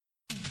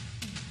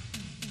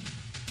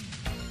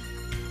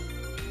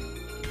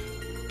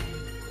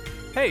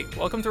Hey,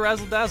 welcome to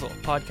Razzle Dazzle, a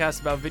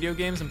podcast about video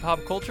games and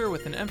pop culture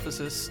with an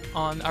emphasis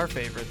on our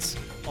favorites.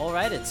 All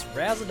right, it's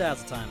Razzle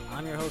Dazzle time.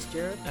 I'm your host,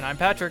 Jared. And I'm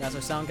Patrick. That's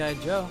our sound guy,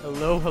 Joe.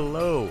 Hello,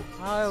 hello.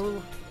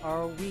 How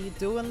are we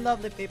doing,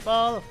 lovely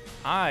people?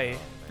 I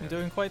am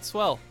doing quite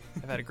swell.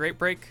 I've had a great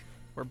break.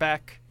 We're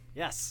back,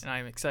 Yes. and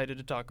I'm excited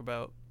to talk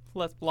about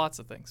lots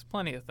of things,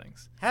 plenty of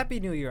things.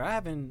 Happy New Year. I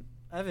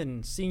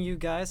haven't seen you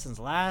guys since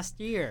last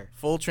year.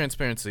 Full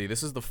transparency,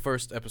 this is the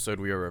first episode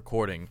we are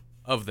recording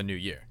of the new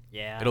year.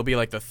 Yeah. It'll be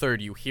like the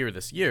third you hear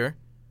this year,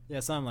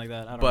 Yeah, something like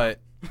that. I don't but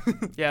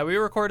know. Yeah, we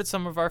recorded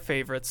some of our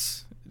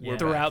favorites Yeah.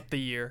 throughout the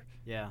year,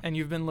 Yeah. and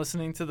you've been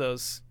listening to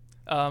those.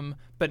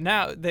 But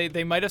now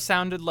they might have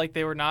sounded like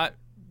they were not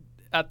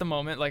at the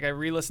moment. Like I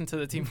re-listened to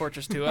the Team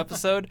Fortress 2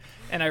 episode,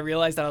 and I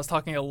realized that I was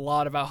talking a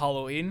lot about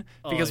Halloween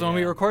because when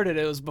we yeah. recorded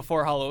it was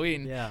before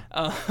Halloween. Yeah.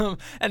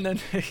 And then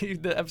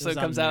the episode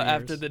on comes out New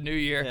after Year's. the New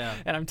Year, Yeah.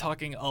 and I'm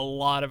talking a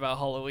lot about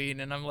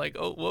Halloween, and I'm like,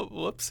 oh,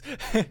 whoops.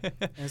 And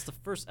it's the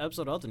first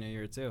episode of the New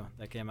Year, too,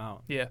 that came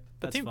out. Yeah,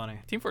 but That's funny.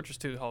 Team Fortress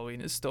 2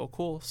 Halloween is still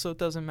cool, so it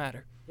doesn't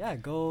matter. Yeah,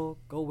 go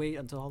wait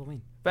until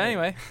Halloween. But Yeah.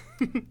 anyway,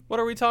 what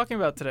are we talking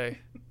about today,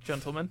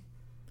 gentlemen?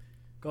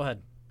 Go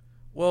ahead.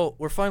 well,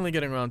 we're finally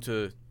getting around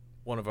to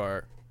one of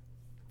our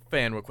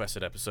fan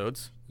requested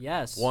episodes.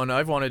 Yes. One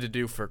I've wanted to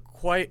do for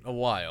quite a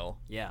while,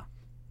 Yeah.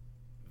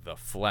 The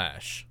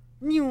Flash.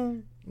 We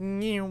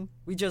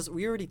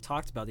already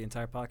talked about the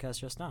entire podcast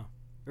just now.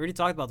 We already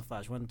talked about the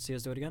Flash. Want to see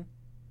us do it again?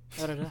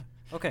 Da-da-da.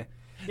 Okay.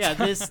 Yeah,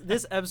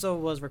 this episode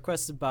was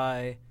requested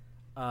by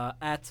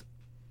at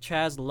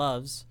Chaz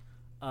Loves.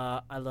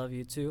 I love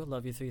you too.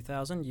 Love you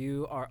 3000.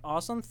 You are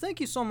awesome. Thank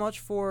you so much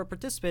for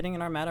participating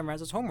in our Madame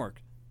Raz's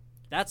homework.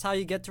 That's how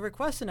you get to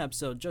request an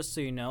episode, just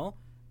so you know.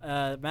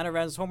 Madame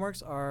Raz's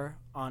homeworks are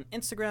on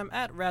Instagram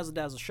at Razzle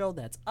Dazzle Show.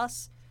 That's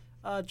us.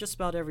 Just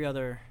about every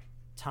other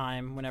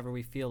time, whenever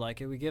we feel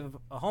like it. We give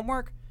a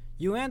homework,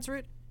 you answer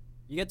it,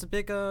 you get to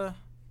pick an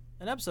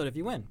episode if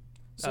you win.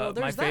 So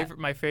there's that.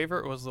 My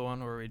favorite was the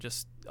one where we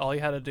just all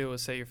you had to do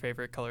was say your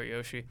favorite color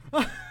Yoshi.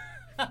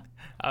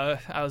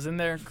 I was in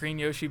there, green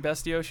Yoshi,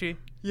 best Yoshi.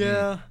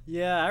 Yeah,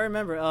 I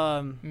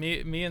remember.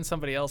 Me and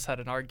somebody else had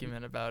an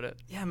argument about it.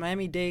 Yeah,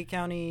 Miami-Dade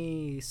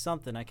County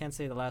something. I can't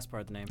say the last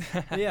part of the name.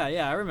 But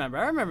yeah, I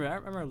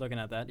remember looking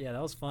at that. Yeah,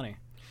 that was funny.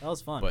 That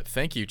was fun. But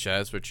thank you,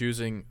 Chaz, for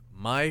choosing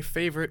my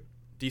favorite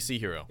DC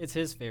hero. It's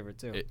his favorite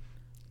too.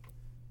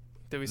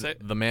 Did we say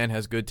The man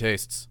has good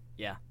tastes.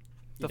 Yeah,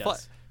 he the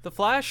does. the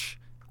Flash?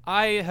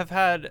 I have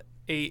had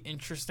a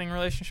interesting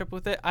relationship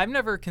with it. I've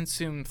never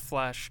consumed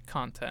Flash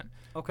content.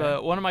 Okay.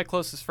 But one of my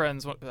closest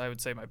friends, I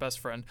would say my best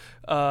friend,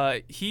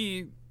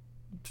 he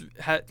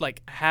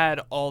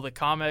had all the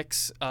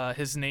comics.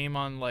 His name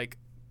on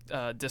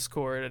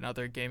Discord and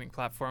other gaming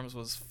platforms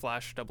was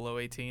Flash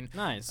 0018.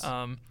 Nice.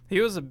 He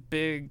was a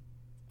big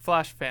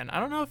Flash fan. I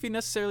don't know if he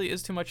necessarily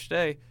is too much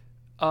today,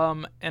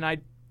 and I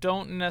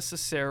don't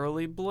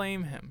necessarily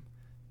blame him.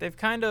 They've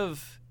kind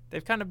of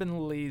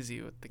been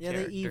lazy with the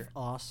character.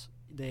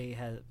 They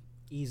had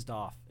eased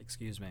off.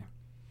 Excuse me.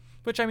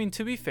 Which, I mean,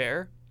 to be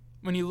fair,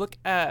 when you look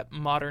at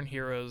modern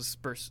heroes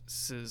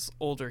versus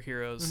older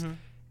heroes,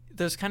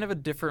 there's kind of a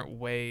different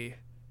way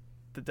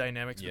the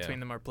dynamics between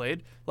them are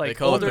played. Like They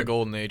call it the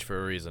golden age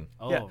for a reason.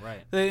 Oh, Yeah.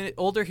 right. The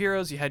older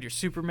heroes, you had your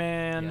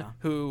Superman, Yeah.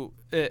 who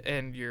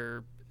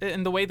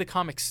and the way the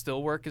comics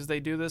still work is they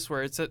do this,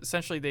 where it's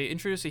essentially they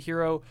introduce a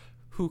hero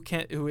who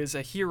is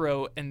a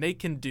hero and they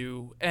can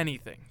do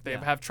anything. They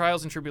Yeah. have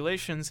trials and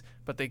tribulations,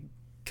 but they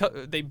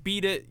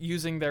beat it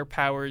using their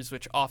powers,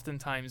 which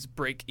oftentimes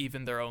break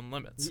even their own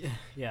limits.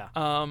 Yeah.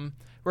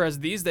 Whereas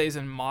these days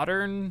in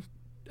modern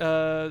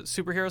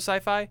superhero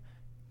sci-fi,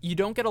 you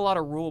don't get a lot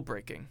of rule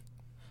breaking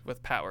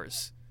with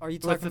powers. Are you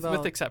talking about?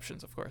 With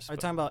exceptions, of course. Are you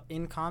but talking about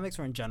in comics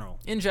or in general?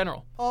 in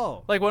general.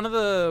 Oh. Like one of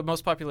the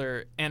most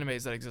popular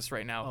animes that exists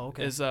right now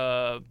okay. is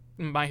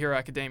My Hero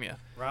Academia.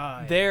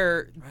 Right.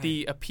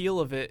 The appeal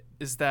of it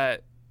is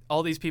that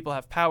all these people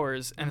have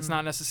powers, and it's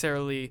not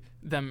necessarily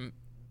them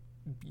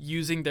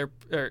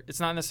it's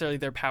not necessarily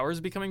their powers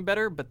becoming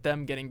better, but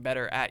them getting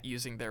better at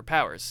using their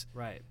powers.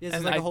 Right. It's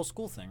And like I- a whole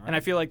school thing, right? And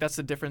I feel like that's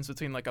the difference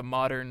between like a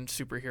modern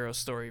superhero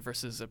story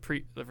versus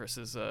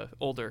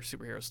older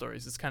superhero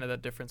stories. It's kind of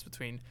that difference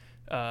between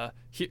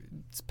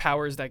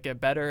powers that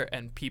get better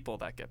and people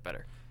that get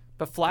better.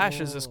 But Flash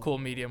is this cool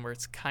medium where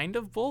it's kind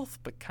of both,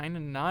 but kind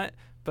of not.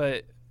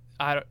 But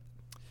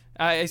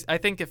I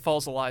think it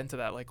falls a lot into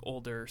that like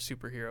older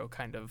superhero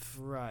kind of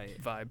right.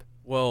 vibe.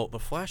 Well, The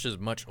Flash is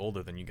much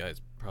older than you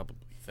guys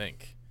probably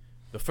think.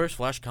 The first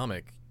Flash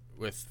comic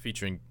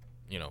featuring,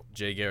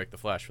 Jay Garrick the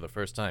Flash for the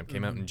first time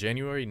came out in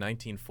January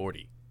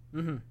 1940.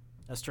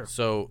 That's true.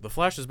 So The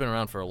Flash has been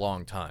around for a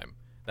long time.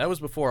 That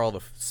was before all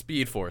the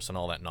Speed Force and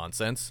all that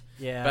nonsense.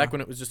 Yeah. Back when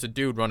it was just a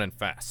dude running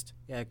fast.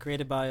 Yeah,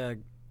 created by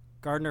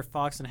Gardner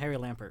Fox and Harry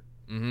Lampert.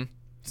 Mm-hmm.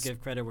 To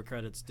give credit where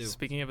credit's due.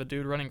 Speaking of a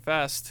dude running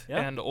fast Yeah.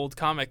 and old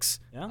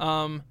comics,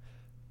 Yeah.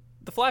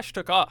 The Flash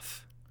took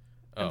off.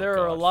 And Oh, there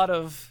are a gosh. lot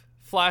of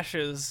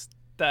Flashes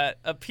that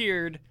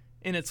appeared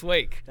in its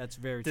wake. That's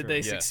very true. Did they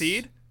Yes.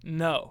 succeed?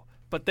 No.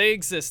 but they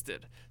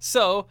existed.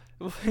 So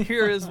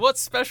here is what's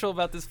special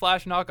about this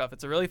Flash knockoff.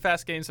 It's a really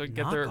fast game, so we can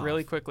get through it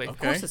really Knockoff. quickly. Of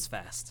Okay. course it's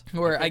fast.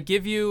 Where I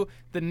give you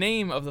the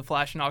name of the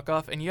Flash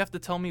knockoff, and you have to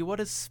tell me what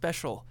is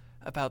special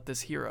about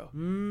this hero.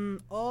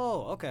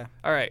 Oh, okay.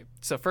 All right.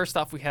 So first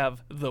off, we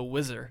have the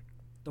Whizzer.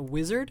 The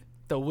Wizard?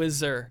 The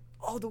Whizzer,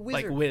 Oh, the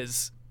like Wizard.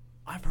 Whiz.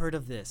 I've heard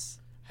of this.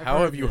 How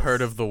have you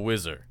heard of the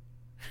Wizard?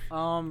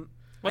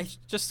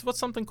 What's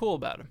something cool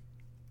about him?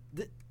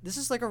 This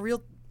is like a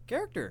real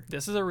character.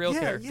 This is a real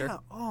character. Yeah.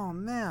 Oh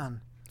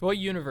man. What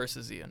universe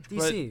is he in?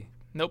 DC.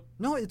 Nope.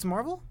 No, it's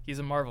Marvel. He's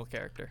a Marvel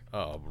character.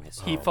 Oh,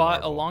 He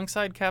fought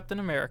alongside Captain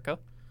America.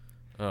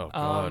 Oh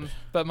God.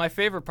 But my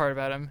favorite part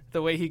about him,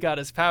 the way he got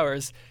his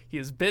powers, he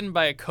was bitten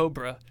by a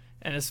cobra,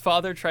 and his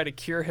father tried to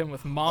cure him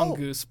with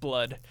mongoose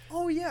blood.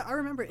 Oh yeah, I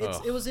remember. It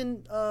Ugh. was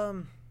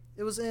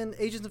in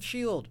Agents of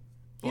Shield.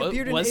 He Wa-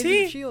 appeared in was Agents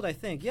he? of Shield, I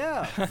think.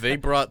 Yeah. They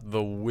brought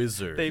the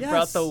Wizard They Yes.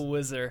 brought the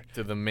Whizzer.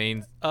 to the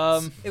main.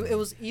 It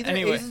was either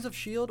Anyway. Agents of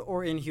Shield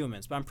or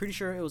Inhumans, but I'm pretty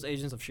sure it was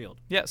Agents of Shield.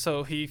 Yeah,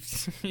 so he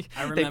I they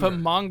put remember.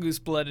 mongoose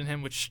blood in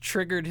him, which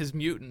triggered his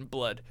mutant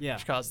blood, Yeah.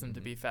 which caused him to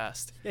be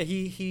fast. Yeah,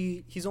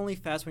 he's only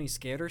fast when he's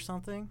scared or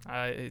something.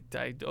 I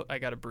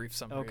got a brief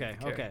summary. of Okay,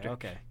 the okay, character.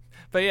 okay.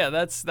 But yeah,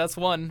 that's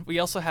one. We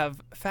also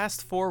have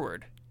fast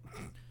forward.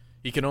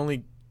 He can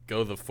only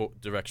go the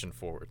direction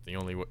forward. The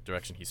only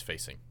direction he's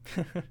facing.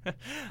 He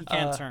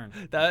can't turn.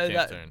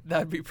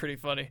 That'd be pretty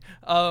funny.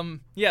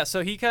 Yeah,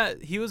 so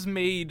he was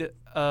made.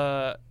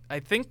 I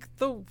think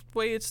the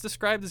way it's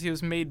described is he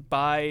was made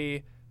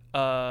by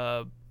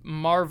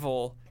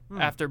Marvel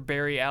after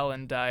Barry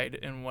Allen died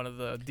in one of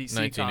the DC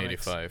comics.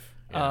 1985.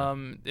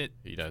 Yeah.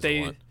 He dies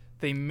a lot.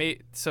 They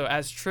made, so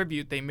as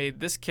tribute, they made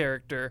this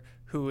character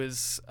who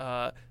is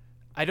I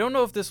don't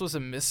know if this was a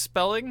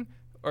misspelling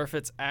or if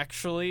it's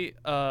actually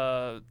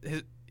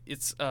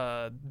it's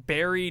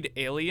buried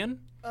alien.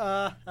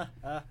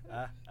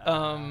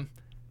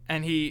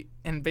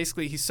 And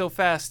basically he's so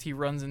fast he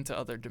runs into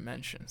other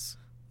dimensions.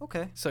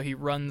 Okay. So he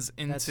runs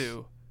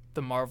into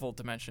the Marvel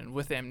dimension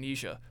with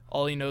amnesia.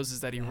 All he knows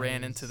is that he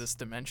ran into this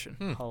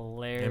dimension.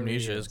 Hilarious.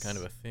 Amnesia is kind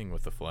of a thing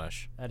with the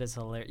Flash. That is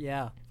hilarious.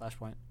 Yeah.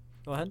 Flashpoint.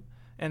 Go ahead.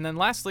 And then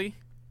lastly,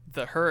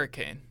 the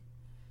Hurricane.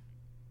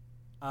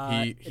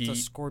 It's a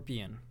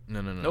scorpion.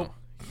 No. Nope.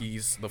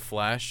 He's the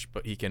Flash,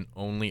 but he can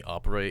only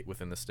operate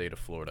within the state of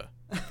Florida.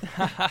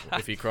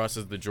 If he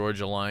crosses the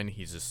Georgia line,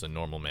 he's just a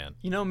normal man.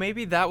 You know,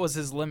 maybe that was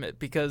his limit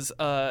because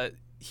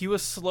he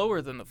was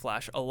slower than the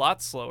Flash, a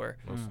lot slower.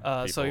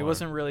 So he people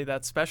wasn't really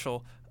that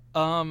special.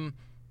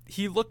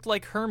 He looked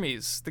like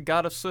Hermes, the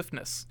god of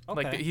swiftness.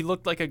 Like Okay. he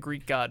looked like a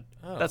Greek god.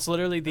 Oh. That's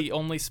literally the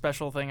only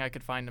special thing I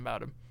could find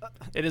about him.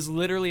 It is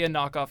literally a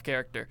knockoff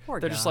character.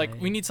 Poor They're just guy.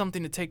 like, we need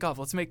something to take off.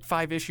 Let's make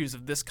 5 issues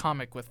of this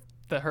comic with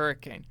the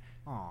Hurricane.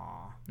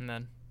 Aw. And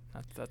then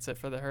that's it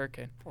for the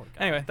Hurricane. Poor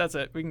guy. Anyway, that's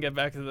it. We can get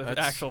back to the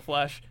That's- actual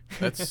Flash.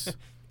 That's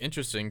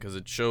interesting because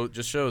it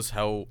just shows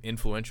how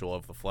influential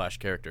of the Flash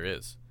character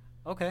is.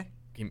 Okay.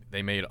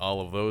 They made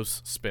all of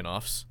those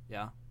spin-offs,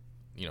 Yeah.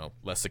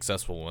 less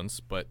successful ones,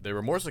 but there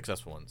were more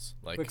successful ones,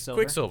 like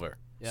Quicksilver.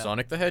 Yeah.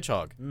 Sonic the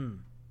Hedgehog.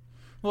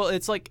 Well,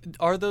 it's like,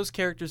 are those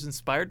characters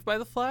inspired by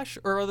the Flash,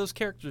 or are those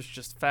characters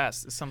just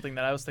fast? Is something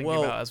that I was thinking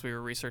Well- about as we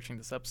were researching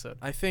this episode.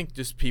 I think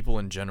just people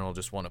in general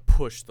just want to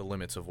push the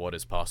limits of what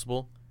is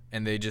possible,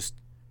 and they just,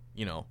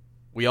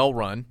 we all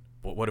run,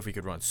 but what if we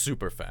could run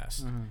super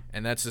fast?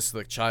 And that's just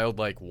the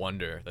childlike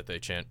wonder that they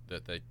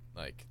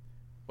like,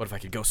 what if I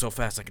could go so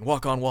fast I can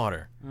walk on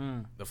water?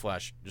 The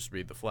Flash, just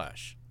read The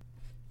Flash.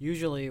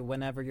 Usually,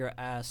 whenever you're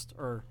asked,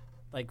 or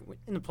like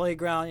in the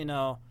playground,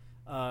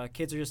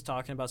 kids are just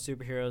talking about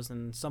superheroes,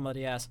 and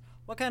somebody asks,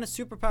 "What kind of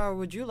superpower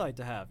would you like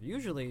to have?"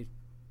 Usually,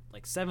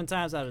 like 7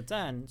 times out of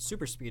 10,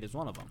 super speed is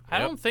one of them. I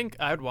Yep. don't think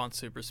I'd want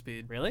super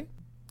speed. Really?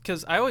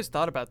 Because I always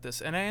thought about this,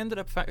 and I ended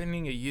up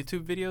finding a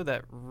YouTube video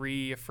that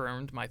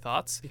reaffirmed my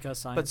thoughts. Because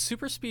science. But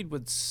super speed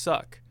would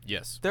suck.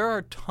 Yes. There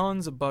are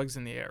tons of bugs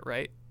in the air,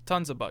 right?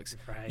 Tons of bugs.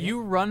 Right.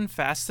 You run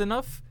fast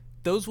enough,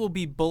 those will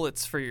be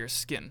bullets for your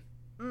skin.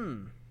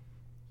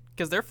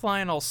 Because they're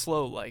flying all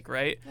slow,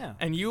 right? Yeah.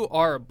 And you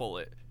are a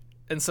bullet.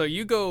 And so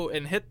you go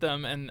and hit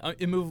them, and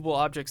immovable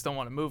objects don't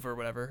want to move or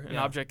whatever. An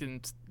Yeah. object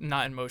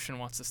not in motion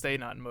wants to stay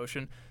not in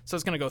motion. So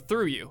it's going to go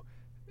through you.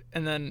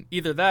 And then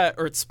either that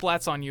or it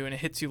splats on you and it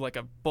hits you like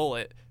a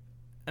bullet.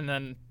 And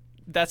then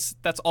that's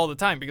all the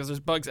time because there's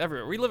bugs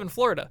everywhere. We live in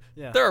Florida.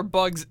 Yeah. There are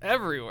bugs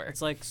everywhere.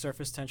 It's like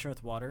surface tension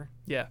with water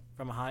Yeah,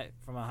 from a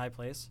high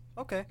place.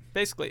 Okay.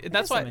 basically. I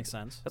That's guess why that makes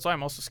sense. That's why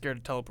I'm also scared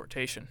of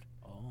teleportation.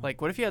 Oh.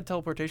 Like, what if you had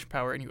teleportation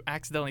power and you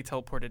accidentally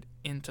teleported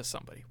into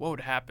somebody? What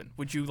would happen?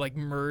 Would you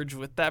merge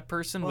with that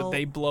person? Well- Would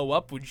they blow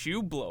up? Would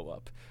you blow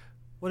up?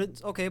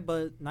 Okay,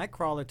 but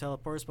Nightcrawler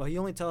teleports, but he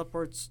only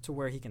teleports to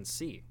where he can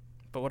see,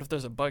 But what if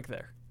there's a bug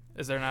there?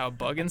 Is there now a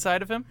bug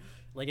inside of him?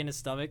 like in his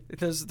stomach.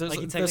 There's Like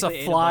he there's a technically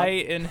ate a fly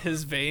bug? in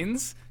his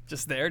veins,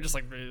 just there, just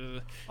like.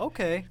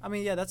 Okay, I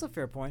mean, yeah, that's a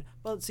fair point.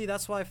 But see,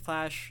 that's why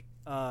Flash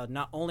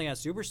not only has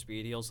super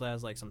speed, he also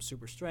has like some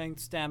super strength,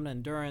 stamina,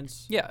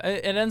 endurance. Yeah,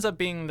 it ends up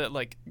being that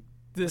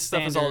this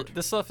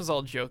stuff is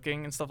all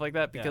joking and stuff like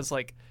that because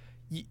like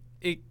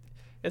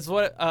it's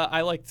what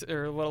I liked,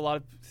 or what a lot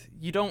of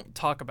you don't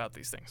talk about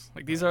these things.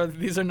 Like these are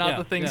not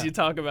the things you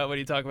talk about when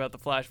you talk about the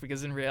Flash,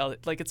 because in reality,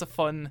 like, it's a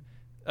fun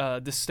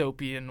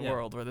dystopian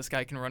world where this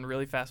guy can run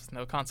really fast with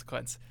no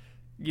consequence.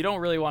 You don't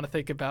really want to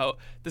think about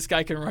this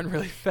guy can run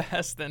really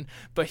fast,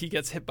 but he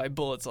gets hit by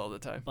bullets all the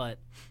time. But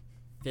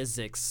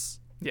physics,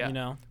 yeah. you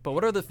know. But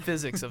what are the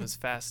physics of his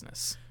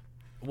fastness?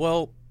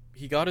 Well,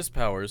 he got his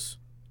powers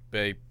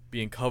by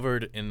being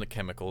covered in the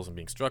chemicals and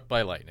being struck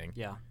by lightning.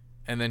 Yeah.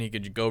 And then he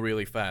could go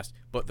really fast.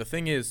 But the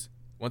thing is,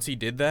 once he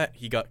did that,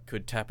 he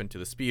could tap into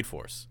the Speed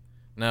Force.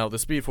 Now, the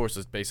Speed Force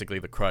is basically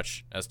the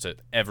crutch as to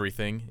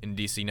everything in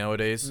DC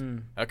nowadays.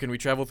 How can we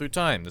travel through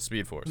time? The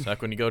Speed Force. How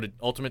can we go to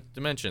alternate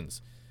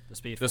dimensions? The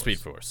Speed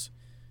Force.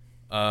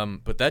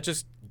 But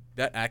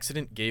that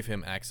accident gave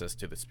him access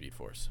to the Speed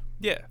Force.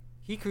 Yeah.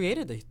 He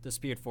created the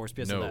Speed Force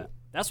because of that.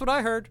 That's what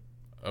I heard.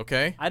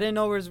 Okay. I didn't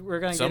know we're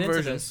going to get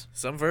into this.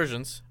 Some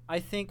versions. I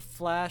think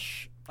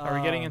Flash... Are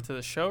we getting into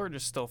the show or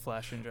just still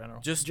Flash in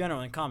general? Just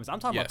general in comics. I'm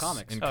talking about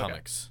comics.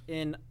 Comics.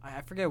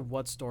 I forget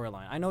what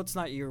storyline. I know it's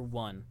not year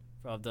 1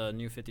 of the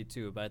New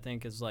 52, but I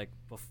think it's like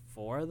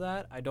before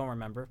that. I don't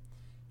remember.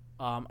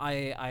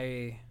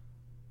 I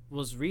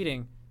was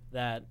reading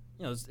that,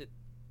 you know,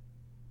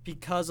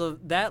 because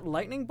of that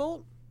lightning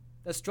bolt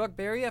that struck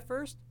Barry at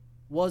first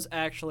was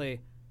actually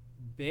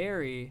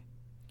Barry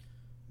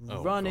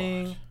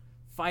running,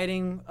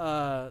 fighting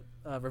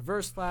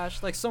Reverse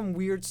Flash, like some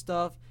weird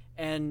stuff.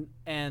 And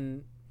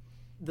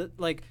the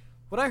like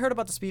what I heard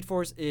about the Speed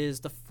Force is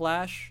the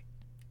Flash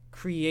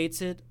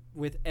creates it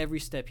with every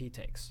step he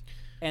takes,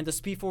 and the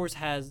Speed Force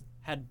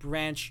had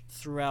branched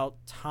throughout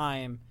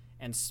time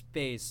and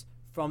space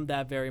from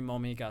that very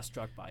moment he got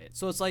struck by it.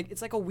 So it's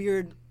like a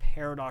weird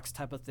paradox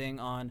type of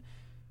thing on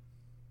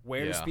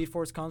where the Speed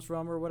Force comes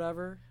from or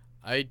whatever.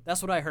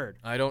 That's what I heard.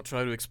 I don't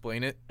try to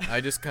explain it.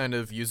 I just kind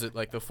of use it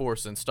like the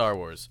Force in Star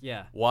Wars.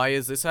 Yeah. Why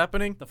is this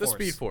happening? The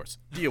Speed Force.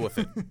 Deal with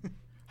it.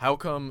 How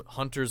come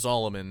Hunter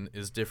Zolomon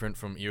is different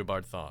from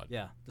Eobard Thawne?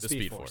 Yeah, the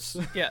Speed Force.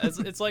 Yeah,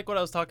 it's like what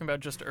I was talking about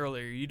just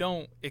earlier. You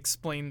don't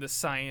explain the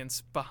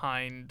science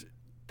behind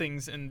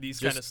things in these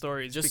kind of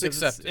stories. Just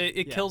because accept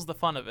it kills the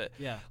fun of it.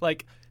 Yeah.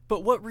 Like,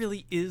 but what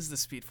really is the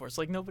Speed Force?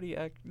 Like,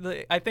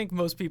 I think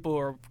most people who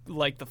are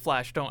like the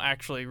Flash don't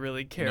actually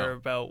really care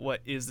about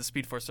what is the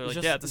Speed Force. They're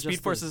like, the Speed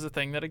Force is a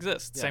thing that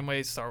exists. Yeah. Same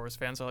way Star Wars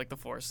fans are like the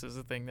Force is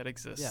a thing that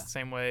exists. Yeah.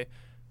 Same way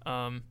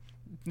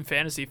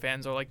fantasy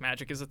fans are like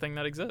magic is a thing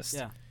that exists.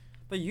 Yeah.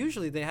 But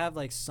usually they have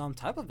like some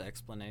type of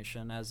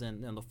explanation, as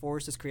in the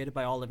Force is created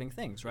by all living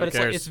things, right?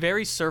 But it's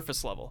very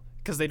surface level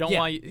because they don't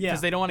want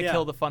to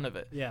kill the fun of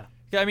it. Yeah.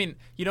 I mean,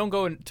 you don't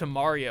go into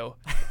Mario.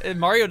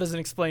 Mario doesn't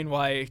explain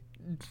why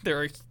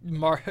there are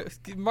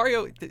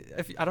Mario.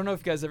 I don't know if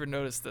you guys ever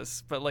noticed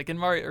this, but like in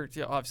Mario, or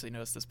obviously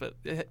noticed this, but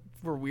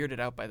we're weirded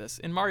out by this.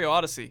 In Mario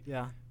Odyssey,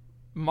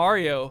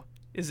 Mario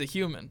is a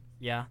human.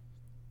 Yeah.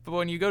 But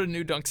when you go to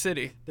New Dunk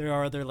City, there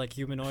are other like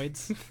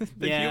humanoids.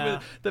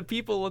 The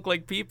people look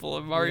like people,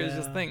 and Mario's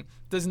just thing.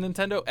 Does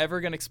Nintendo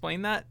ever gonna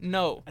explain that?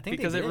 No, I think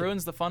because it did.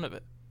 ruins the fun of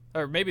it.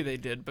 Or maybe they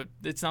did, but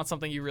it's not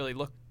something you really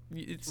look.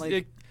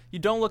 You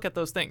don't look at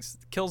those things.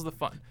 It kills the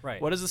fun.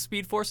 Right. What is the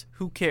Speed Force?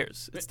 Who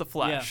cares? It's the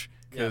Flash.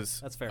 Yeah,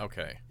 that's fair.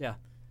 Okay. Yeah.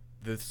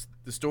 The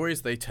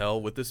stories they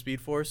tell with the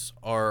Speed Force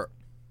are,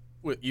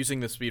 using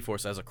the Speed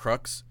Force as a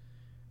crux,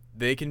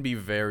 they can be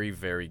very,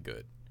 very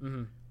good.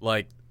 Mm-hmm.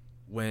 Like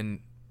when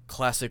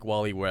classic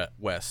Wally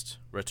West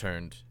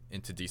returned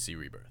into DC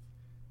Rebirth.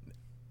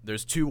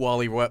 There's 2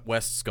 Wally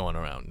Wests going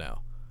around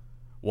now.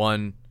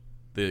 One,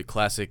 the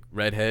classic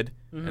redhead,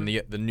 and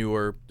the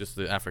newer, just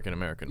the African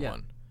American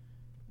one.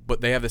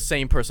 But they have the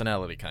same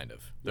personality, kind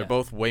of. They're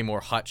both way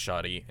more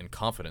hotshotty and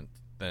confident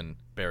than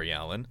Barry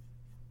Allen.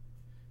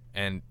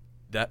 And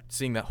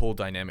seeing that whole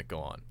dynamic go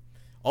on.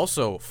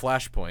 Also,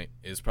 Flashpoint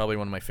is probably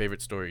one of my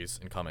favorite stories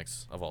in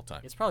comics of all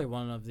time. It's probably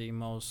one of the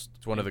most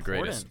It's one of the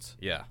greatest.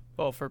 Yeah.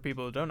 Well, for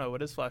people who don't know,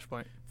 what is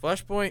Flashpoint?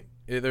 Flashpoint,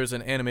 there's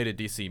an animated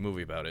DC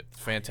movie about it. It's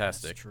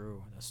fantastic. That's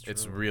true.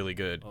 It's really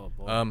good. Oh,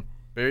 boy.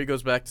 Barry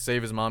goes back to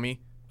save his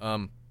mommy.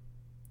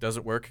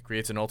 Doesn't work.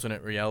 Creates an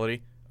alternate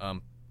reality.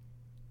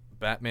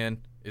 Batman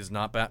is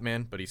not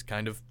Batman, but he's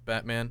kind of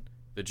Batman.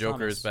 The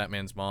Joker is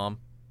Batman's mom.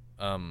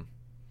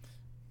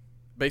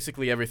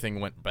 Basically, everything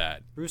went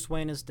bad. Bruce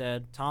Wayne is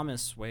dead.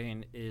 Thomas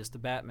Wayne is the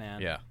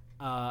Batman. Yeah.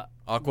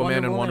 Aquaman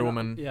and Wonder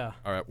Woman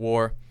are at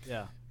war.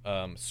 Yeah.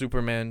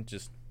 Superman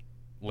just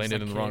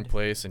landed in the wrong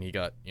place, and he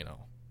got,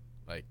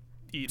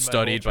 Eaten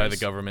studied by the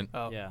government.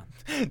 Oh. Yeah.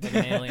 Like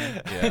an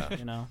alien. Yeah.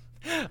 You know?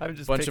 I'm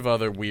just bunch of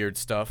other weird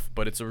stuff,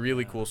 but it's a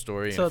really cool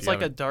story. So it's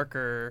like a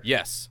darker...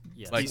 Yes.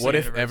 Like, DC what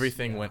if universe.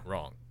 everything went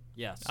wrong?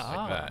 Yes.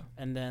 Like that.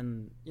 And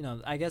then,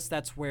 I guess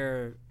that's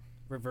where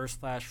Reverse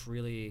Flash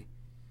really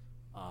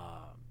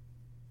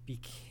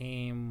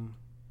became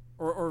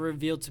or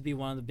revealed to be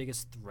one of the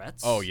biggest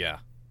threats. Oh, yeah.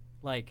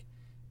 Like,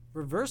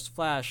 Reverse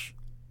Flash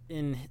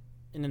in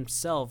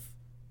himself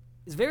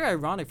it's very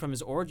ironic from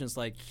his origins.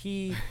 Like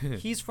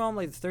he's from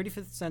like the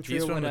 35th century.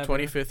 He's or from whatever.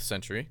 the 25th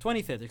century.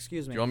 25th,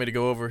 excuse Do me. you want me to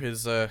go over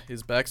his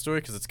backstory?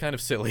 Because it's kind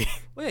of silly.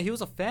 Well, yeah, he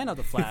was a fan of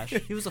the Flash.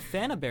 He was a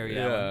fan of Barry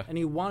Yeah. Allen, and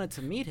he wanted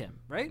to meet him,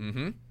 right?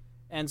 Mm-hmm.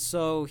 And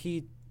so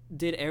he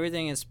did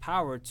everything in his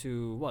power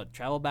to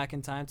travel back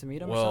in time to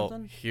meet him or Well,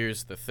 something.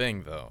 here's the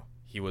thing, though.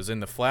 He was in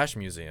the Flash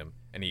Museum,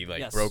 and he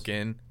Yes. broke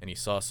in, and he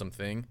saw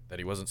something that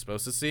he wasn't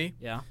supposed to see,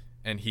 Yeah,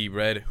 and he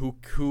read who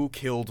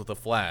killed the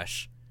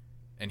Flash,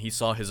 and he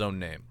saw his own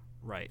name,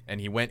 right.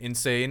 and he went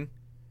insane,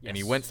 and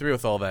he Yes. went through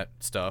with all that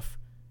stuff,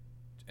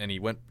 and he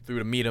went through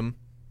to meet him,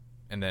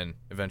 and then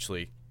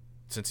eventually,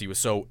 since he was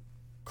so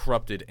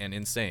corrupted and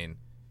insane,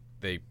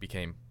 they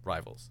became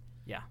rivals.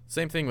 Yeah,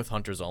 Same thing with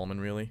Hunter Zolomon,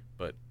 really,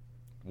 but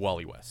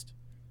Wally West.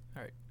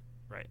 right.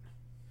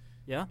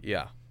 Yeah.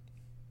 Yeah.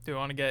 Do you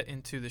want to get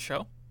into the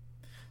show?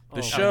 The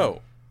Oh,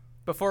 show.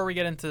 Before we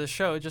get into the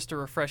show, just to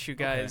refresh you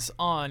guys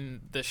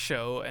on the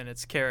show and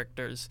its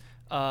characters.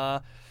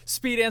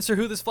 Speed answer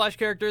who this Flash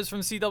character is from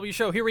the CW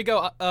show. Here we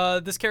go.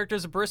 This character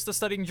is a barista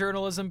studying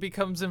journalism,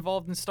 becomes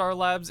involved in Star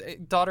Labs,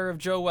 daughter of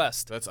Joe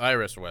West. That's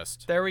Iris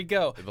West, There we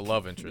go. the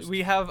love interest.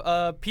 We have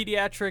a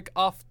pediatric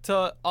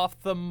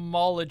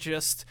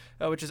ophthalmologist,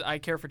 which is eye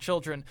care for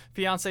children.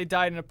 Fiance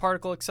died in a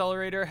particle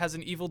accelerator, has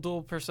an evil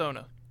dual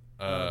persona.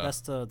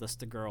 That's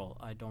the girl.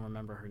 I don't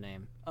remember her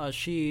name. I know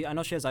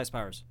she has ice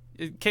powers.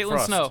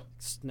 Caitlin Frost.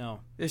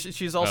 Snow. No.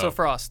 She's also Oh.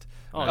 Frost.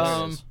 Oh, Nice.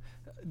 there it is.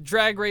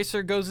 Drag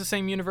racer, goes to the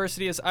same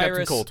university as Captain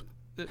Iris. Cold.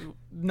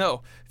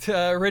 No,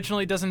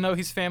 originally doesn't know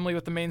he's family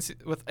with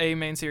a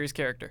main series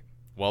character.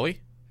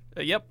 Wally?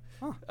 Yep.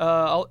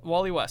 Huh.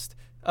 Wally West.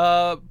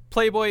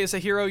 Playboy is a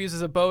hero,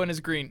 uses a bow and is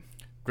green.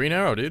 Green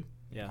Arrow, dude.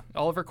 Yeah.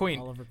 Oliver Queen.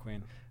 Oliver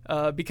Queen.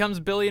 Becomes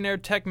billionaire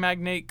tech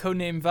magnate,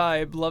 codename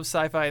Vibe, loves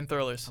sci-fi and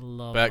thrillers. I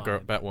love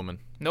Batgirl, Vibe. Batwoman.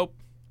 Nope.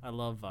 I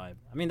love Vibe.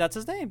 I mean, that's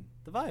his name.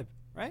 The Vibe,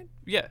 right?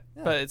 Yeah,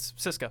 Yeah. but it's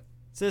Cisco.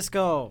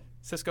 Cisco.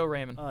 Cisco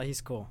Raymond.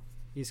 He's cool.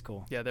 He's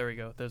cool. Yeah, there we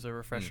go. There's a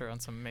refresher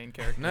on some main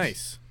characters.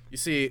 Nice. You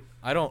see,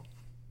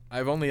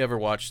 I've only ever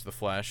watched The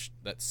Flash,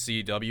 that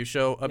CW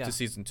show, up Yeah. to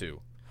season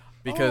 2.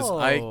 Because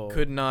I Oh.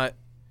 could not.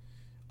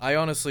 I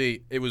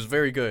honestly, it was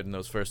very good in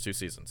those first 2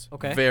 seasons.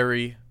 Okay.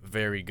 Very,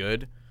 very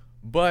good.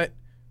 But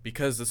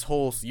because this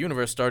whole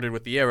universe started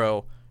with the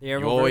Arrow, The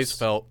you always Arrowverse.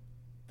 felt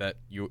that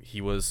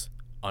he was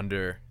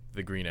under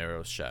the Green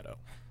Arrow's shadow.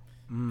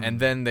 Mm. And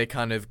then they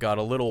kind of got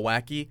a little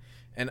wacky.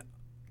 And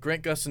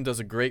Grant Gustin does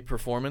a great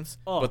performance,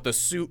 Oh. but the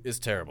suit is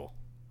terrible.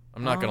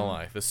 I'm not gonna Oh.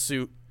 lie. The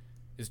suit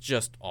is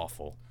just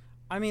awful.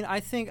 I mean, I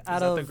think Is out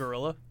that of the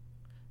gorilla?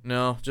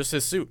 No, just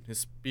his suit, his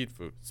speed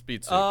suit.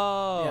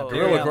 Oh, Yeah,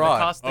 Gorilla yeah, Grodd. The Gorilla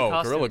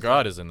costumes.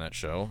 Grodd is in that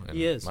show. And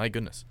He is. My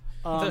goodness.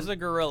 There's a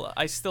gorilla.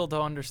 I still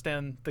don't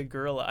understand the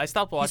gorilla. I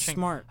stopped watching.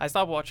 smart. I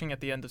stopped watching at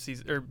the end of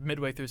season or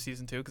midway through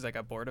season 2 because I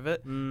got bored of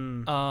it.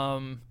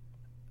 Mm.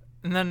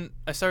 And then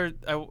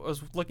I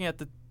was looking at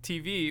the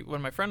TV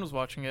when my friend was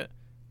watching it,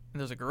 and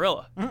there's a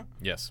gorilla.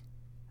 Yes.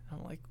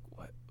 I'm like,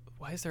 what?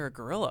 Why is there a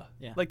gorilla?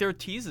 Yeah. Like there are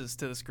teases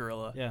to this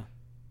gorilla, Yeah.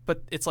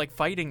 but it's like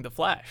fighting the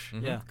Flash.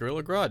 Mhm. Yeah.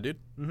 Gorilla Grodd, dude.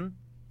 Mm-hmm.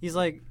 He's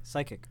like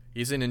psychic.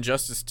 He's in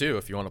Injustice 2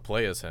 if you want to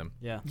play as him.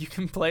 Yeah. You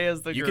can play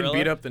as the You gorilla. can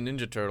beat up the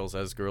Ninja Turtles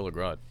as Gorilla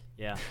Grodd.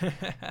 Yeah.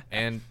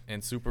 And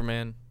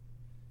Superman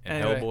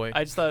and Anyway, Hellboy.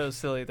 I just thought it was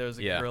silly. There was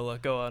a Yeah. gorilla.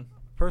 Go on.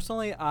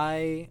 Personally,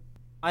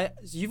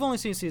 you've only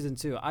seen season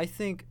 2. I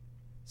think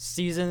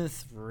season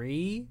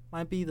 3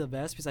 might be the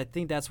best because I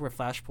think that's where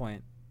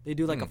Flashpoint. They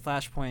do like a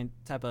Flashpoint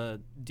type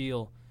of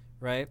deal,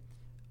 right?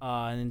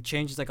 And it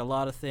changes like a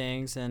lot of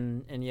things,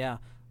 and yeah,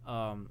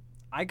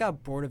 I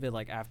got bored of it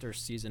like after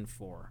season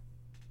 4.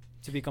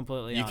 To be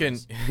completely You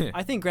honest, can.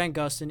 I think Grant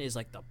Gustin is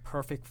like the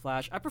perfect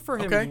Flash. I prefer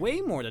him Okay. way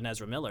more than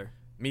Ezra Miller.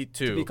 Me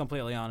To too. be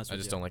completely honest I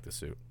with just you. don't like the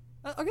suit.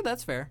 Okay,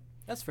 that's fair.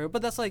 That's fair,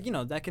 but that's like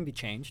that can be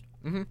changed.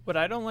 What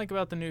I don't like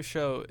about the new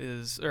show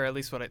is, or at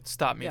least what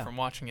stopped me Yeah. from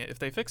watching it. If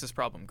they fix this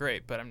problem,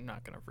 great. But I'm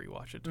not gonna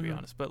rewatch it to be Mhm.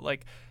 honest. But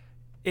like,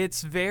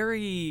 it's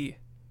very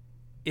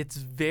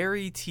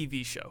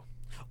TV show.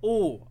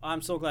 Oh,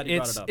 I'm so glad you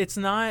brought It's it up. it's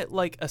not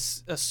like a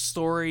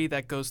story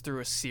that goes through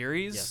a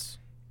series. Yes.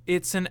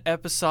 It's an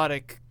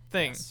episodic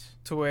thing Yes.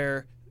 to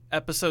where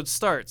episode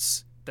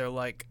starts. They're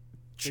like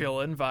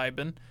chillin',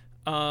 vibing.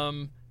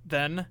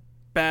 Then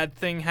bad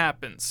thing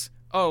happens.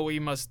 Oh, we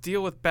must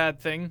deal with bad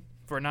thing.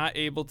 If we're not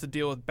able to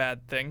deal with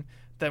bad thing,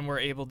 then we're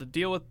able to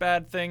deal with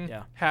bad thing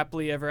Yeah.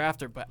 happily ever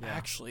after. But Yeah.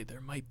 actually,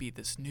 there might be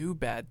this new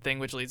bad thing,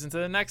 which leads into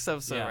the next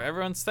episode Yeah. where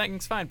everyone's thinking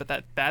fine. But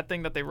that bad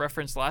thing that they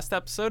referenced last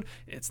episode,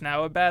 it's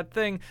now a bad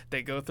thing.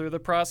 They go through the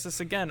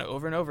process again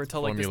over and over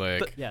till like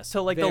Formulaic. Yes,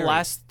 till like the very.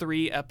 last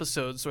 3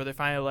 episodes where they're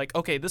finally like,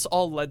 okay, this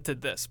all led to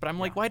this. But I'm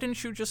like, Yeah. why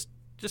didn't you just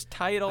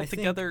tie it all I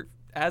think- together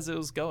as it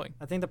was going?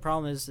 I think the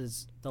problem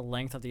is the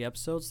length of the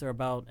episodes. They're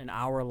about an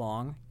hour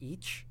long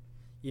each,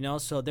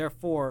 so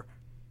therefore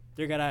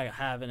they're gonna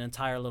have an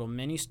entire little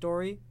mini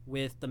story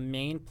with the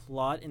main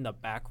plot in the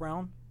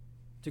background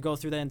to go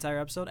through that entire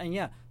episode. And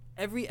yeah,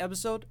 every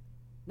episode,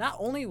 not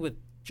only with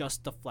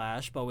just the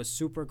Flash, but with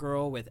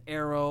Supergirl, with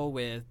Arrow,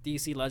 with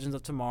DC Legends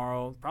of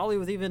Tomorrow, probably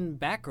with even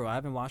Batgirl. I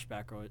haven't watched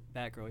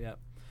Batgirl yet,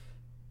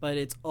 but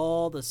it's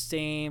all the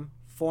same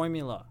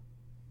formula.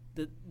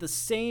 The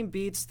same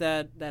beats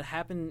that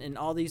happen in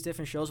all these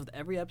different shows with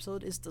every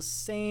episode is the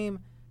same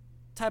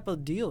type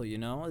of deal.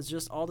 It's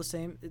just all the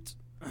same. It's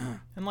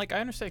And like I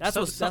understand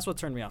that's what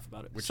turned me off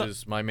about it. Which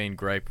is my main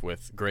gripe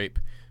with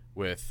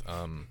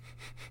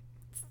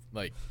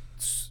like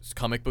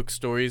comic book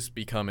stories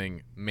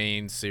becoming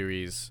main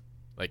series,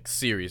 like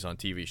series on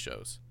TV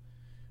shows.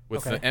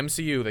 With the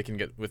MCU, they can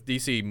get, with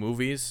DC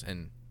movies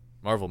and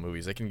Marvel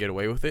movies, they can get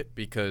away with it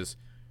because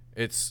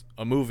it's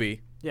a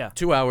movie,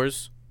 2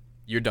 hours,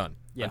 you're done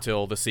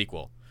until the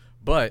sequel.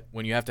 But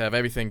when you have to have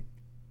everything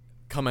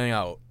coming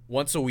out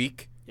once a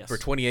week for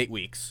 28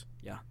 weeks,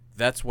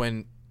 that's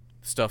when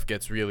stuff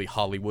gets really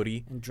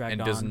Hollywoody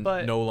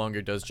and no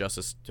longer does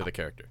justice to the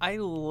character. I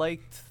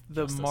liked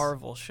the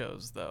Marvel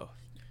shows though.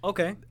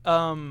 Okay.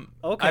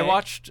 I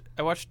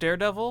watched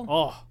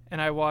Daredevil.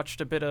 And I watched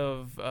a bit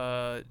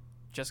of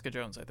Jessica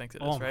Jones, I think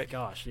it is, right? Oh my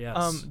gosh,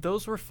 yes.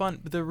 Those were fun.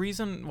 But the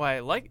reason why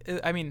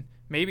I mean,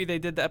 maybe they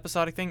did the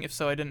episodic thing. If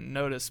so, I didn't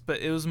notice. But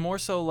it was more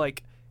so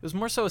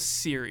a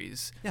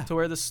series to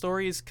where the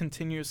story is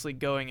continuously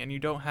going, and you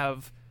don't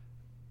have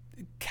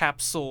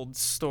capsuled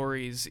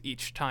stories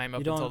each time up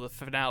until the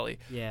finale.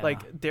 Yeah.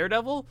 Like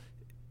Daredevil,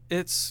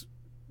 it's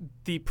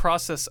the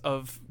process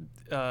of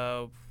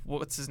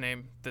what's his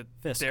name, the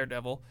Fisk.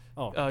 Daredevil,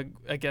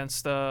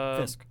 against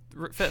Fisk.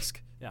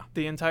 Fisk. Yeah.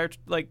 The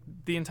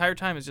entire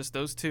time is just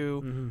those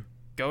two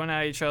going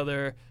at each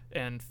other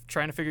and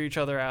trying to figure each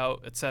other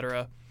out,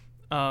 etc.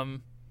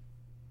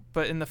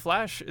 But in the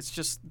Flash, it's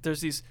just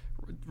there's these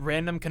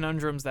random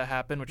conundrums that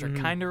happen, which are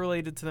kind of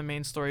related to the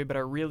main story, but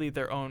are really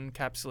their own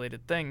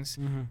encapsulated things.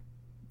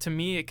 To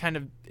me, it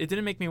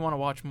didn't make me want to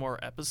watch more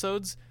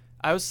episodes.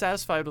 I was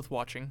satisfied with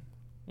watching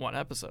one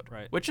episode,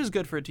 which is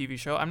good for a TV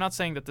show. I'm not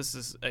saying that this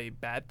is a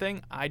bad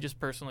thing. I just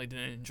personally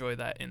didn't enjoy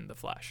that in The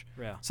Flash.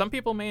 Yeah. Some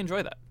people may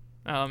enjoy that,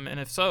 and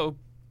if so,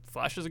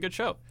 Flash is a good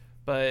show.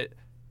 But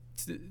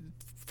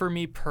for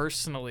me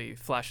personally,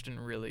 Flash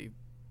didn't really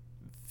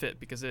fit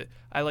because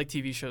I like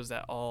TV shows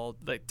that all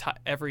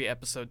every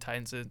episode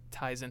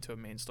ties into a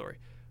main story,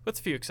 with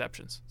a few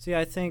exceptions. See,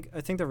 I think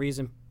the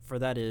reason for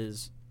that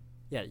is,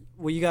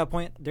 well, you got a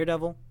point.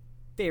 Daredevil,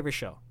 favorite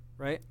show,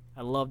 right?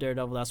 I love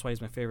Daredevil. That's why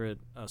he's my favorite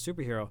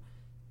superhero.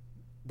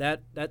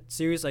 That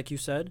series, like you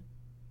said,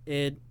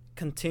 it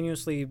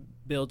continuously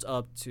builds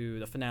up to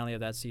the finale of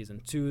that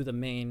season, to the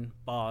main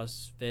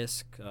boss,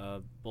 Fisk,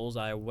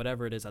 Bullseye,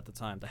 whatever it is at the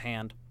time, the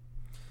Hand.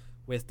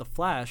 With the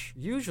Flash,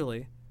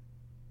 usually,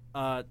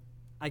 I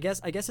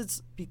guess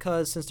it's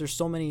because since there's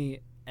so many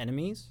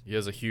enemies. He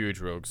has a huge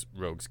rogues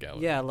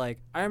gallery. Yeah, like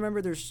I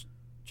remember there's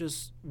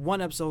just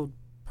one episode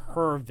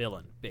per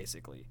villain,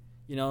 basically.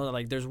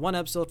 Like there's one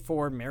episode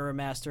for Mirror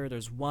Master,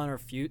 there's one or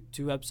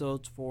two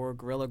episodes for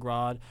Gorilla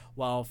Grodd,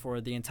 while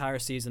for the entire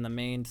season the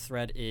main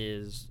threat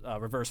is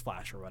Reverse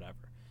Flash or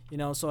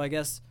whatever. So I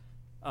guess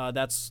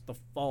that's the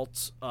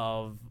fault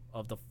of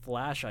the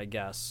Flash, I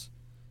guess,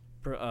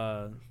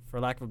 for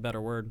lack of a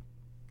better word.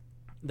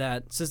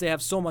 That since they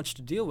have so much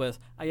to deal with,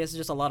 I guess it's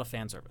just a lot of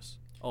fan service.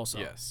 Also,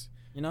 yes.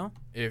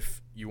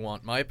 If you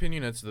want my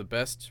opinion, it's the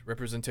best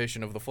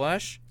representation of the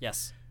Flash.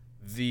 Yes.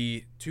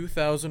 The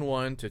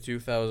 2001 to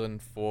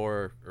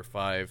 2004 or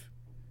 5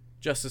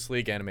 Justice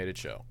League animated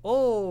show.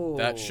 Oh,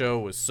 that show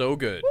was so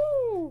good.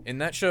 Woo! In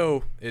that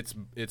show, it's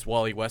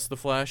Wally West the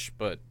Flash,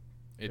 but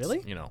it's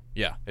really?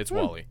 It's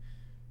Wally,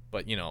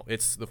 but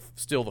it's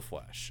still the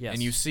Flash. Yes.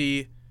 And you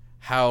see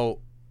how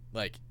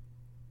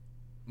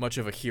much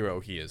of a hero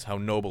he is, how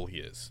noble he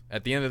is.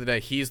 At the end of the day,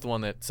 he's the one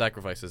that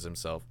sacrifices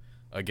himself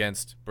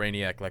against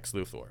Brainiac Lex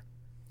Luthor.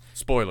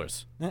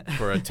 Spoilers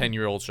for a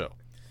 10-year-old show.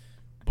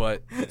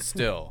 But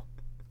still,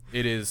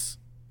 it is,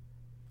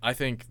 I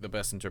think, the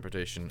best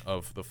interpretation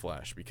of the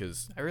Flash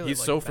because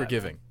he's so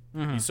forgiving.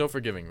 Mm-hmm. He's so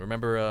forgiving.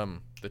 Remember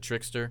the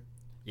Trickster?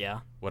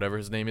 Yeah. Whatever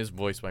his name is,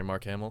 voiced by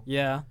Mark Hamill?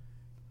 Yeah.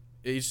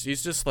 He's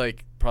just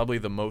probably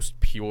the most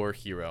pure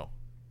hero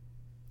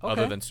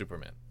other than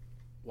Superman.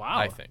 Wow.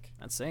 I think.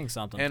 That's saying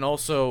something. And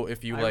also,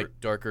 if you like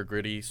darker,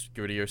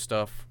 grittier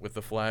stuff with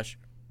the Flash,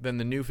 then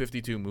the new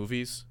 52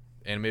 movies,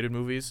 animated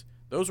movies,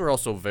 those were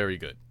also very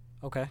good.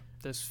 Okay.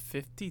 There's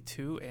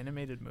 52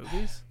 animated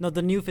movies? No,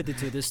 the new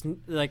 52. This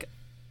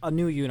a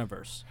new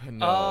universe.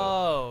 No.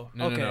 Oh.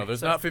 No.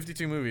 There's not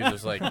 52 movies.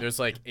 There's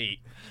 8.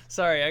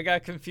 Sorry, I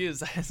got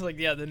confused. I was like,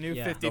 the new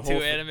 52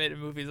 the animated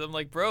movies. I'm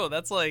like, bro,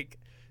 that's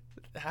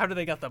how do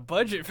they got the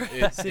budget for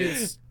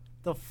that?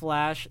 The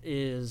Flash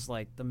is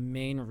the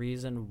main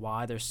reason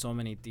why there's so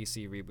many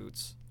DC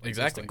reboots.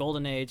 Exactly. The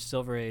Golden Age,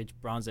 Silver Age,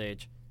 Bronze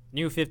Age,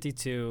 New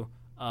 52.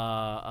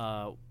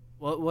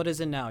 What is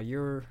it now?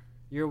 Year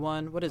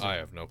one. What is it? I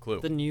have no clue.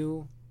 The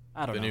new.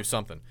 I don't know. The new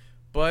something.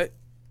 But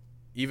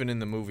even in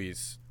the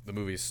movies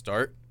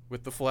start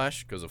with the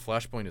Flash because the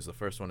Flashpoint is the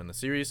first one in the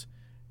series,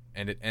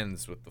 and it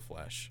ends with the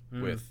Flash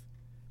with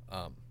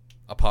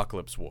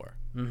Apocalypse War.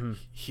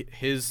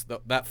 Mm-hmm.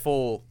 That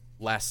full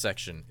last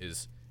section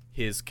is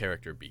his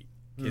character beat,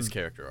 his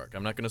character arc.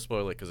 I'm not going to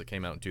spoil it because it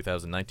came out in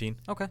 2019.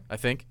 Okay. I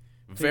think.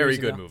 2 Very years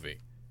good ago. movie.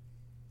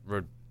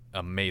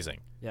 Amazing.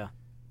 Yeah.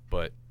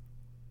 But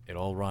it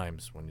all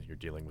rhymes when you're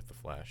dealing with the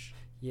Flash.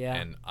 Yeah.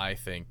 And I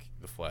think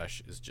the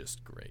Flash is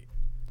just great.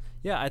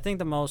 Yeah, I think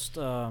the most.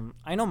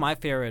 I know my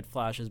favorite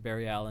Flash is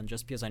Barry Allen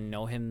just because I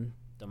know him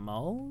the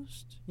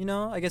most. You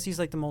know, I guess he's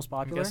like the most I'm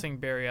popular. guessing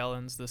Barry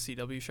Allen's the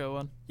CW show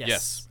one.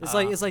 Yes. It's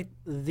like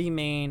the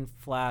main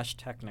Flash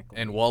technically.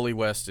 And Wally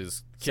West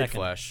is Kid Second.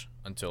 Flash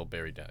until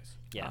Barry dies.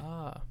 yeah,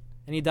 Ah.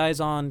 and he dies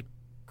on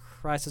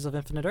Crisis of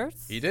Infinite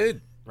Earth. He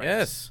did. Right.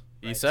 Yes.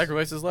 He Right.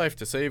 sacrificed his life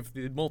to save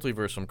the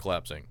multiverse from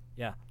collapsing.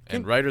 Yeah.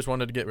 And writers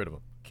wanted to get rid of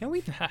him. Can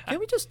we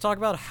just talk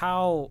about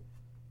how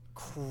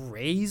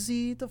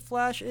crazy the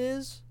Flash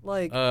is?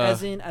 Like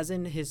as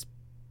in his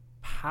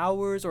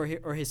powers or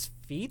his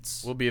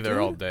feats? We'll be there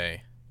dude? all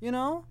day You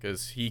know?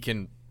 because he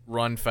can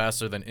run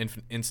faster than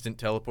instant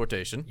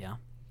teleportation. Yeah.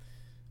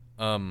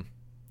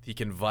 He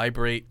can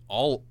vibrate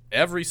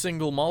every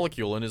single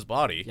molecule in his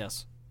body.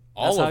 Yes.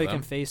 All That's of how he them.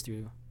 can phase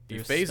through. He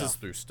through phases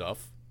stuff. through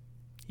stuff.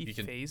 He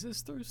can-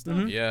 phases through stuff.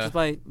 Mhm. Yeah. Just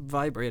by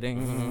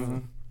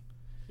vibrating.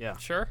 Yeah.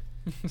 Sure.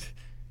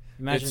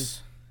 Imagine.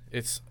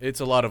 It's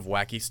a lot of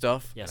wacky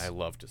stuff, Yes. and I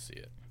love to see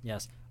it.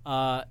 Yes.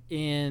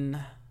 In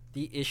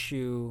the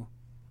issue,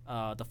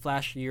 the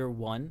Flash Year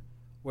One,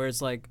 where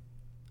it's like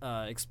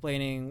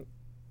explaining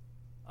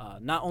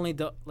not only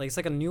it's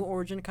like a new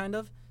origin kind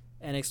of,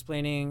 and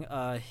explaining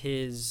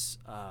his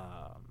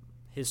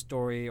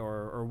story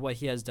or what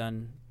he has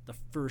done the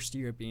first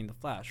year being the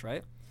Flash,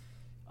 right?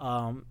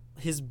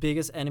 His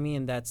biggest enemy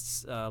in that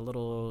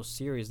little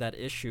series, that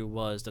issue,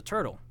 was the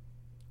Turtle,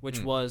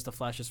 which was the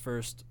Flash's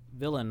first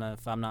villain,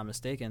 if I'm not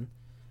mistaken.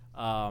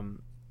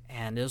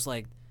 And it was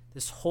like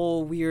this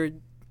whole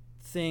weird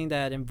thing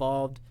that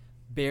involved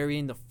Barry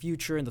in the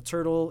future and the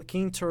Turtle,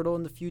 King Turtle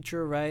in the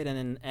future, right?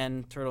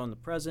 And Turtle in the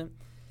present.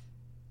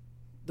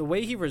 The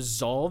way he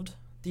resolved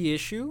the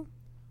issue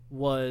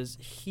was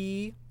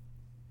he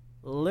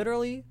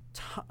literally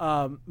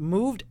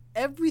moved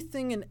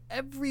everything and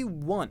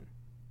everyone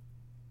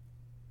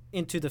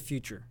into the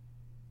future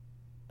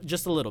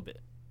just a little bit,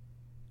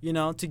 you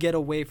know, to get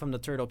away from the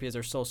Turtle because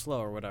they're so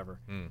slow or whatever,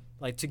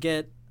 like to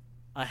get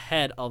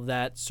ahead of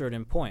that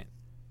certain point.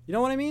 You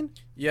know what I mean?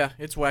 Yeah,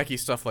 it's wacky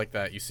stuff like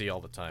that you see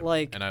all the time,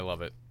 Like- and I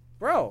love it.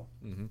 Bro.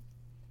 Mhm.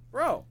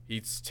 Bro.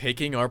 He's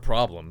taking our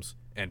problems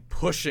and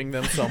pushing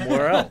them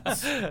somewhere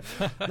else.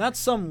 Not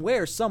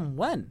somewhere,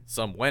 somewhen.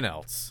 Somewhen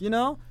else. You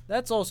know?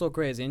 That's also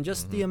crazy. And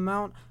just the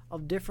amount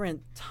of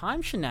different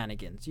time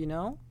shenanigans, you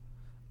know?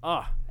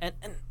 And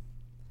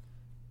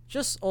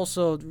just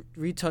also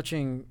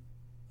retouching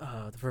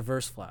the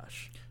Reverse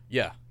Flash.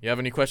 Yeah. You have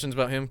any questions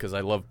about him? Because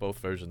I love both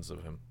versions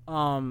of him.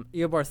 Eobard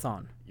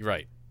Thawne. You're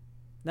right.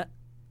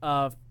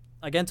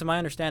 Again, to my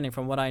understanding,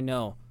 from what I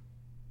know,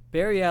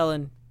 Barry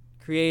Allen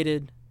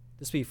created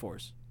the Speed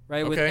Force,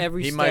 right? Okay. With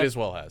every he step, might as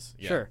well has.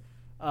 Yeah. Sure.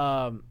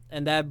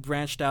 And that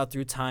branched out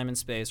through time and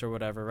space or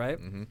whatever, right?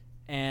 Mhm.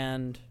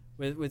 And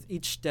with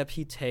each step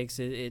he takes,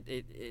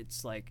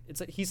 it's like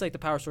he's like the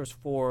power source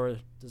for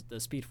the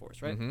Speed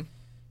Force, right? Mhm.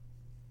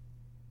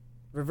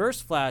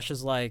 Reverse Flash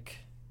is like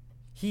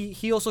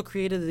he also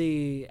created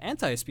the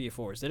anti-Speed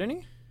Force, didn't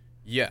he?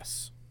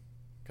 Yes.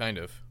 Kind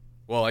of.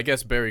 Well, I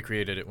guess Barry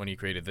created it when he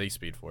created the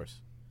Speed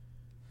Force.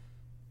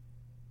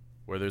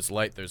 Where there's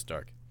light, there's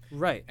dark.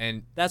 Right.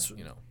 And, That's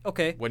you know,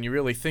 okay. when you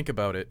really think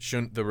about it,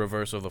 shouldn't the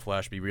reverse of the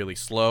Flash be really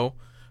slow?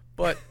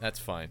 But that's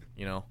fine,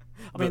 you know.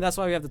 I mean, that's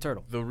why we have the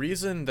Turtle. The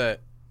reason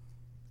that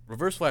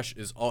Reverse Flash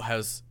is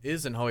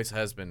and always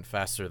has been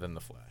faster than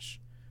the Flash.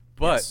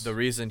 But Yes. the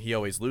reason he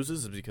always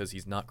loses is because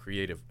he's not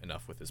creative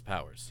enough with his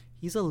powers.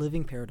 He's a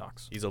living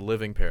paradox. He's a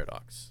living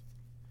paradox.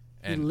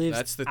 And he lives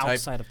that's the type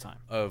outside of time.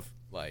 of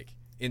like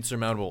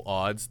insurmountable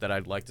odds that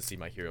I'd like to see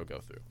my hero go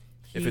through.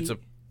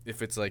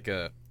 If it's like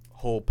a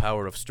whole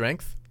power of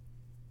strength,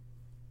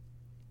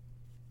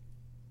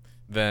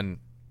 then,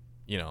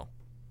 you know,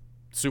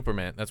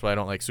 Superman. That's why I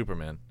don't like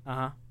Superman.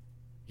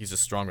 He's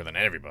just stronger than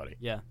everybody.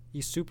 Yeah,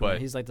 he's Superman.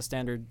 But- He's like the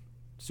standard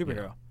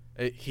superhero.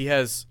 He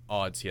has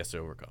odds he has to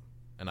overcome,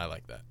 and I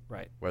like that.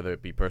 Right. Whether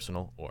it be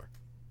personal or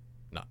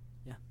not.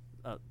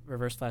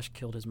 Reverse Flash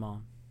killed his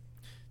mom.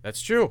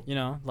 That's true. You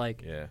know,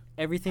 like Yeah,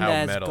 everything How that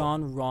has metal.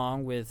 gone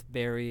wrong with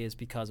Barry is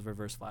because of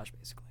Reverse Flash,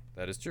 basically.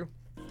 that is true.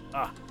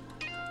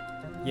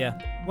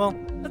 Yeah. Well,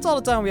 that's all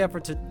the time we have for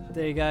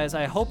today, guys.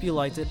 I hope you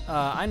liked it.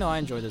 I know I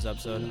enjoyed this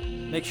episode.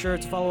 Make sure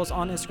to follow us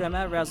on Instagram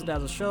at Razzle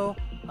Dazzle Show.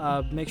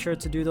 Make sure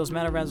to do those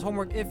Man of Rand's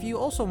homework if you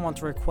also want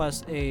to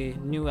request a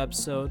new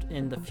episode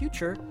in the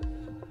future.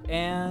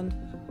 And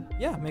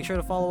yeah, make sure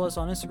to follow us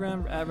on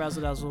Instagram at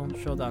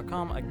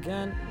razzledazzleshow.com.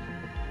 Again,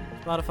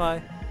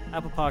 Spotify,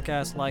 Apple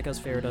Podcasts, like us,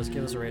 favorite us,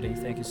 give us a rating.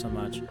 Thank you so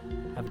much.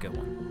 Have a good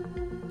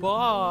one.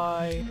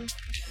 Bye.